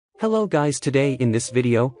Hello guys, today in this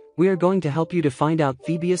video, we are going to help you to find out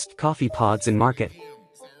the best coffee pods in market.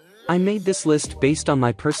 I made this list based on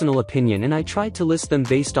my personal opinion and I tried to list them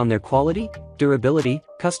based on their quality, durability,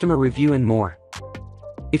 customer review and more.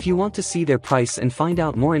 If you want to see their price and find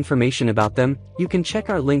out more information about them, you can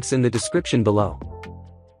check our links in the description below.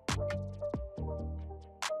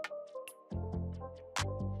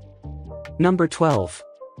 Number 12.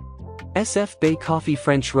 SF Bay Coffee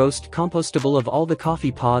French Roast Compostable. Of all the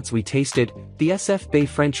coffee pods we tasted, the SF Bay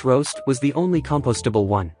French Roast was the only compostable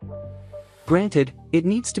one. Granted, it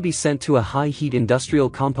needs to be sent to a high-heat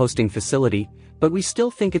industrial composting facility, but we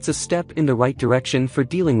still think it's a step in the right direction for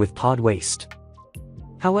dealing with pod waste.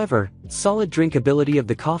 However, solid drinkability of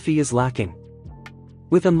the coffee is lacking.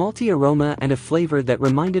 With a malty aroma and a flavor that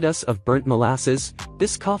reminded us of burnt molasses,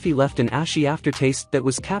 this coffee left an ashy aftertaste that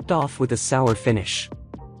was capped off with a sour finish.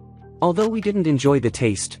 Although we didn't enjoy the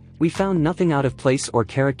taste, we found nothing out of place or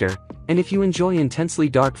character, and if you enjoy intensely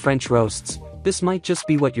dark French roasts, this might just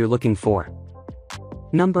be what you're looking for.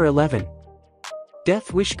 Number 11.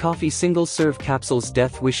 Death Wish Coffee Single Serve Capsules.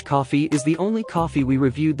 Death Wish Coffee is the only coffee we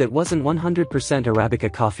reviewed that wasn't 100%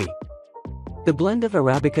 Arabica coffee. The blend of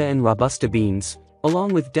Arabica and Robusta beans,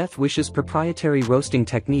 along with Death Wish's proprietary roasting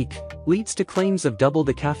technique, leads to claims of double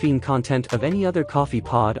the caffeine content of any other coffee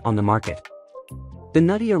pod on the market. The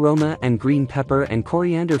nutty aroma and green pepper and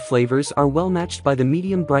coriander flavors are well matched by the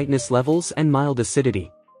medium brightness levels and mild acidity.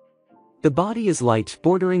 The body is light,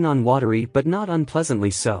 bordering on watery but not unpleasantly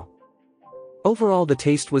so. Overall, the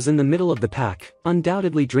taste was in the middle of the pack,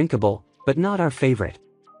 undoubtedly drinkable, but not our favorite.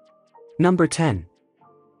 Number 10.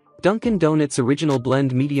 Dunkin' Donuts Original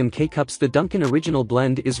Blend Medium K-Cups. The Dunkin' Original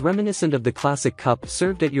Blend is reminiscent of the classic cup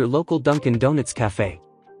served at your local Dunkin' Donuts cafe.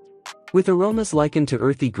 With aromas likened to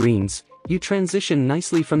earthy greens, you transition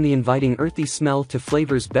nicely from the inviting earthy smell to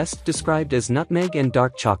flavors best described as nutmeg and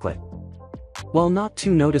dark chocolate. While not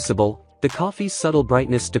too noticeable, the coffee's subtle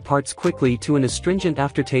brightness departs quickly to an astringent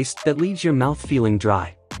aftertaste that leaves your mouth feeling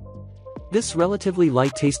dry. This relatively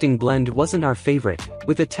light-tasting blend wasn't our favorite,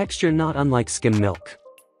 with a texture not unlike skim milk.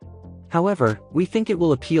 However, we think it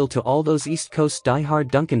will appeal to all those East Coast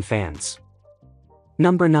die-hard Dunkin' fans.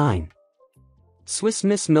 Number 9. Swiss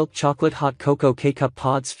Miss Milk Chocolate Hot Cocoa K-Cup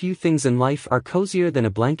Pods. Few things in life are cozier than a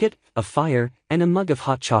blanket, a fire, and a mug of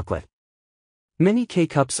hot chocolate. Many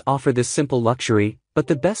K-Cups offer this simple luxury, but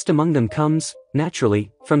the best among them comes,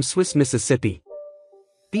 naturally, from Swiss Mississippi.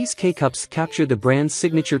 These K-Cups capture the brand's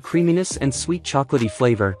signature creaminess and sweet chocolatey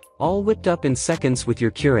flavor, all whipped up in seconds with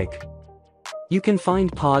your Keurig. You can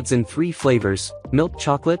find pods in 3 flavors: milk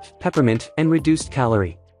chocolate, peppermint, and reduced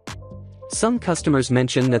calorie. Some customers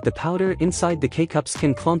mention that the powder inside the K-Cups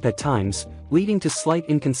can clump at times, leading to slight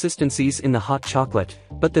inconsistencies in the hot chocolate,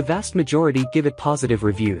 but the vast majority give it positive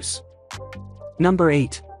reviews. Number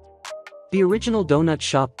 8. The Original Donut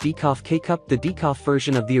Shop Decaf K-Cup. The decaf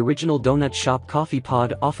version of the Original Donut Shop coffee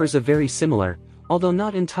pod offers a very similar, although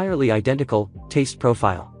not entirely identical, taste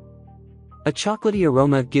profile. A chocolatey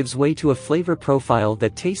aroma gives way to a flavor profile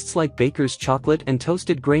that tastes like baker's chocolate and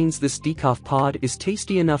toasted grains. This decaf pod is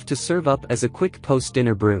tasty enough to serve up as a quick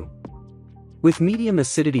post-dinner brew. With medium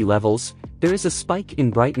acidity levels, there is a spike in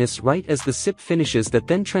brightness right as the sip finishes that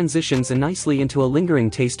then transitions nicely into a lingering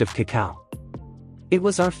taste of cacao. It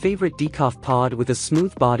was our favorite decaf pod with a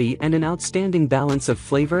smooth body and an outstanding balance of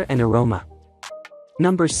flavor and aroma.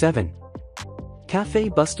 Number 7. Café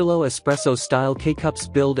Bustelo Espresso Style K-Cups.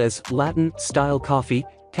 Billed as Latin-style coffee,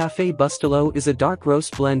 Café Bustelo is a dark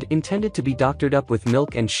roast blend intended to be doctored up with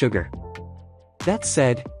milk and sugar. That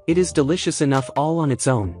said, it is delicious enough all on its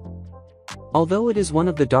own. Although it is one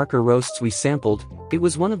of the darker roasts we sampled, it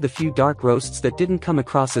was one of the few dark roasts that didn't come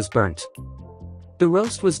across as burnt. The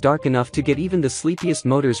roast was dark enough to get even the sleepiest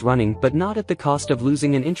motors running, but not at the cost of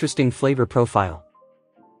losing an interesting flavor profile.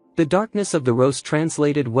 The darkness of the roast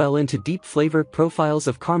translated well into deep flavor profiles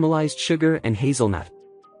of caramelized sugar and hazelnut.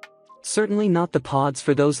 Certainly not the pods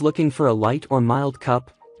for those looking for a light or mild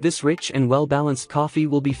cup. This rich and well-balanced coffee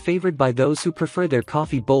will be favored by those who prefer their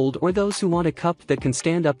coffee bold or those who want a cup that can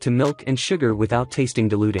stand up to milk and sugar without tasting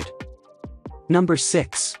diluted. Number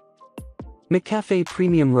 6. McCafe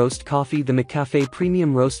Premium Roast Coffee. The McCafe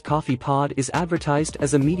Premium Roast Coffee Pod is advertised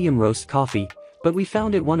as a medium roast coffee, but we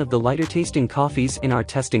found it one of the lighter tasting coffees in our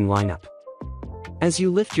testing lineup. As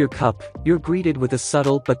you lift your cup, you're greeted with a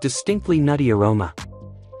subtle but distinctly nutty aroma.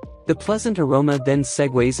 The pleasant aroma then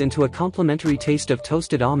segues into a complimentary taste of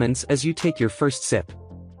toasted almonds as you take your first sip.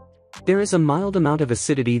 There is a mild amount of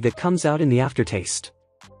acidity that comes out in the aftertaste.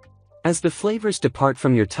 As the flavors depart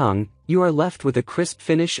from your tongue, you are left with a crisp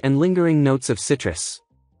finish and lingering notes of citrus.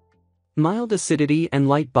 Mild acidity and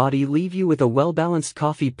light body leave you with a well-balanced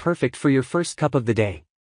coffee perfect for your first cup of the day.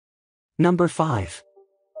 Number 5.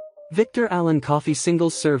 Victor Allen Coffee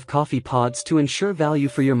Single-Serve Coffee Pods. To ensure value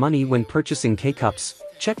for your money when purchasing K-Cups,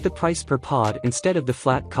 check the price per pod instead of the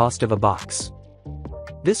flat cost of a box.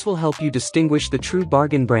 This will help you distinguish the true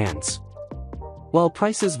bargain brands. While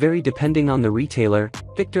prices vary depending on the retailer,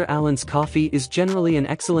 Victor Allen's coffee is generally an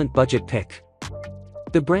excellent budget pick.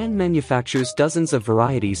 The brand manufactures dozens of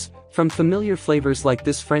varieties, from familiar flavors like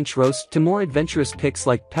this French roast to more adventurous picks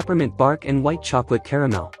like peppermint bark and white chocolate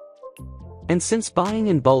caramel. And since buying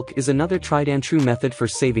in bulk is another tried-and-true method for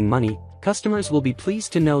saving money, customers will be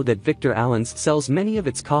pleased to know that Victor Allen's sells many of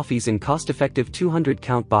its coffees in cost-effective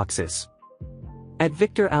 200-count boxes. At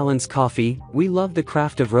Victor Allen's Coffee, we love the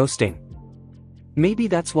craft of roasting. Maybe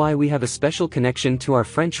that's why we have a special connection to our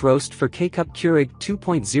French roast for K-Cup Keurig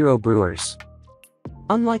 2.0 brewers.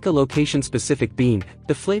 Unlike a location-specific bean,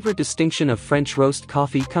 the flavor distinction of French roast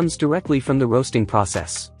coffee comes directly from the roasting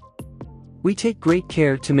process. We take great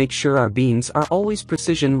care to make sure our beans are always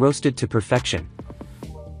precision roasted to perfection.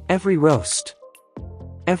 Every roast.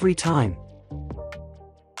 Every time.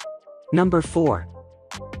 Number 4.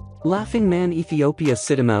 Laughing Man Ethiopia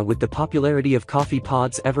Sidima. With the popularity of coffee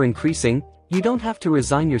pods ever increasing, you don't have to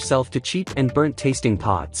resign yourself to cheap and burnt-tasting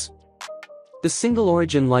pods. The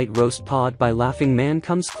single-origin light roast pod by Laughing Man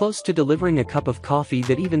comes close to delivering a cup of coffee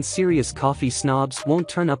that even serious coffee snobs won't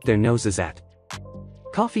turn up their noses at.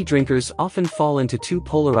 Coffee drinkers often fall into two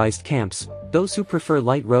polarized camps, those who prefer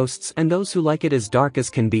light roasts and those who like it as dark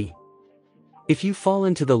as can be. If you fall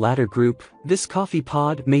into the latter group, this coffee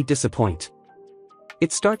pod may disappoint.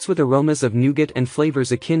 It starts with aromas of nougat and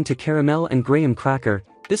flavors akin to caramel and graham cracker.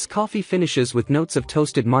 This coffee finishes with notes of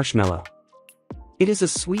toasted marshmallow. It is a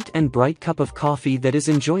sweet and bright cup of coffee that is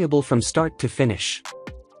enjoyable from start to finish.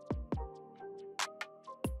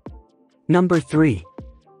 Number 3.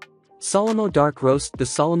 Solomo Dark Roast. The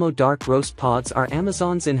Solomo Dark Roast pods are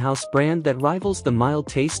Amazon's in-house brand that rivals the mild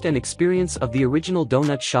taste and experience of the original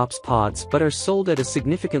Donut Shop's pods but are sold at a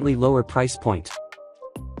significantly lower price point.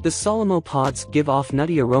 The Solomo pods give off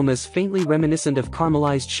nutty aromas faintly reminiscent of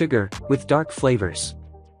caramelized sugar, with dark flavors.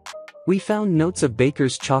 We found notes of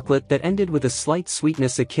baker's chocolate that ended with a slight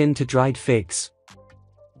sweetness akin to dried figs.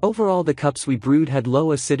 Overall, the cups we brewed had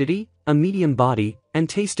low acidity, a medium body, and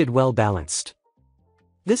tasted well balanced.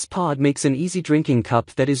 This pod makes an easy drinking cup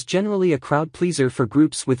that is generally a crowd pleaser for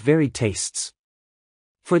groups with varied tastes.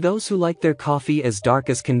 For those who like their coffee as dark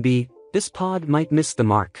as can be, this pod might miss the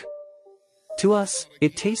mark. To us,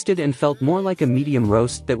 it tasted and felt more like a medium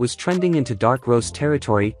roast that was trending into dark roast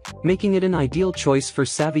territory, making it an ideal choice for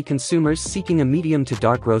savvy consumers seeking a medium to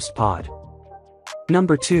dark roast pod.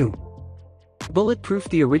 Number 2. Bulletproof.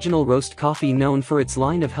 The original roast coffee known for its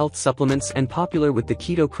line of health supplements and popular with the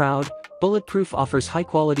keto crowd, Bulletproof offers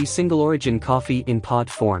high-quality single-origin coffee in pod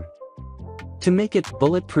form. To make it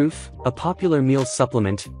Bulletproof, a popular meal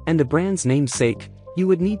supplement, and the brand's namesake, you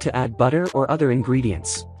would need to add butter or other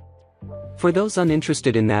ingredients. For those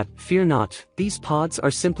uninterested in that, fear not, these pods are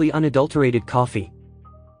simply unadulterated coffee.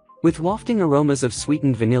 With wafting aromas of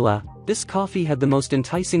sweetened vanilla, this coffee had the most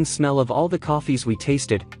enticing smell of all the coffees we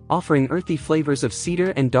tasted, offering earthy flavors of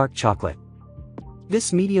cedar and dark chocolate.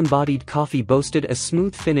 This medium-bodied coffee boasted a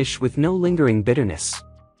smooth finish with no lingering bitterness.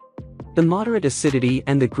 The moderate acidity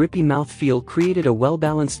and the grippy mouthfeel created a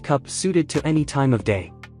well-balanced cup suited to any time of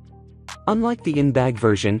day. Unlike the in-bag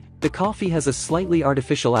version, the coffee has a slightly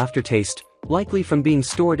artificial aftertaste, likely from being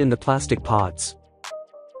stored in the plastic pods.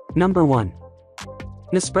 Number 1.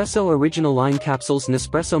 Nespresso Original Line Capsules.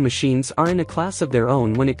 Nespresso machines are in a class of their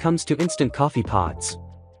own when it comes to instant coffee pods.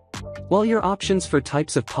 While your options for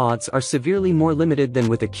types of pods are severely more limited than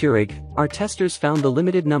with a Keurig, our testers found the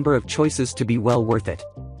limited number of choices to be well worth it.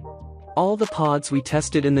 All the pods we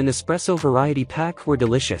tested in the Nespresso variety pack were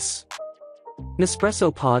delicious.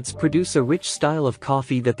 Nespresso pods produce a rich style of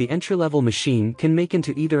coffee that the entry-level machine can make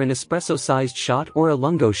into either an espresso-sized shot or a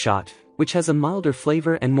lungo shot, which has a milder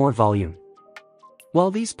flavor and more volume.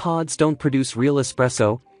 While these pods don't produce real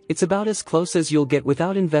espresso, it's about as close as you'll get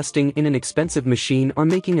without investing in an expensive machine or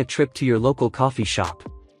making a trip to your local coffee shop.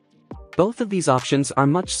 Both of these options are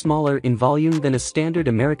much smaller in volume than a standard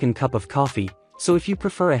American cup of coffee, so if you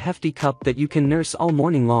prefer a hefty cup that you can nurse all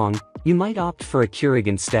morning long, you might opt for a Keurig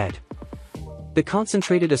instead. The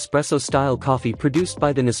concentrated espresso-style coffee produced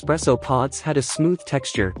by the Nespresso pods had a smooth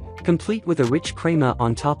texture, complete with a rich crema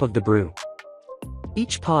on top of the brew.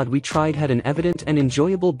 Each pod we tried had an evident and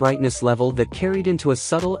enjoyable brightness level that carried into a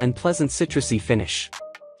subtle and pleasant citrusy finish.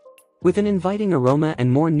 With an inviting aroma and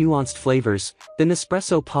more nuanced flavors, the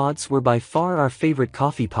Nespresso pods were by far our favorite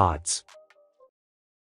coffee pods.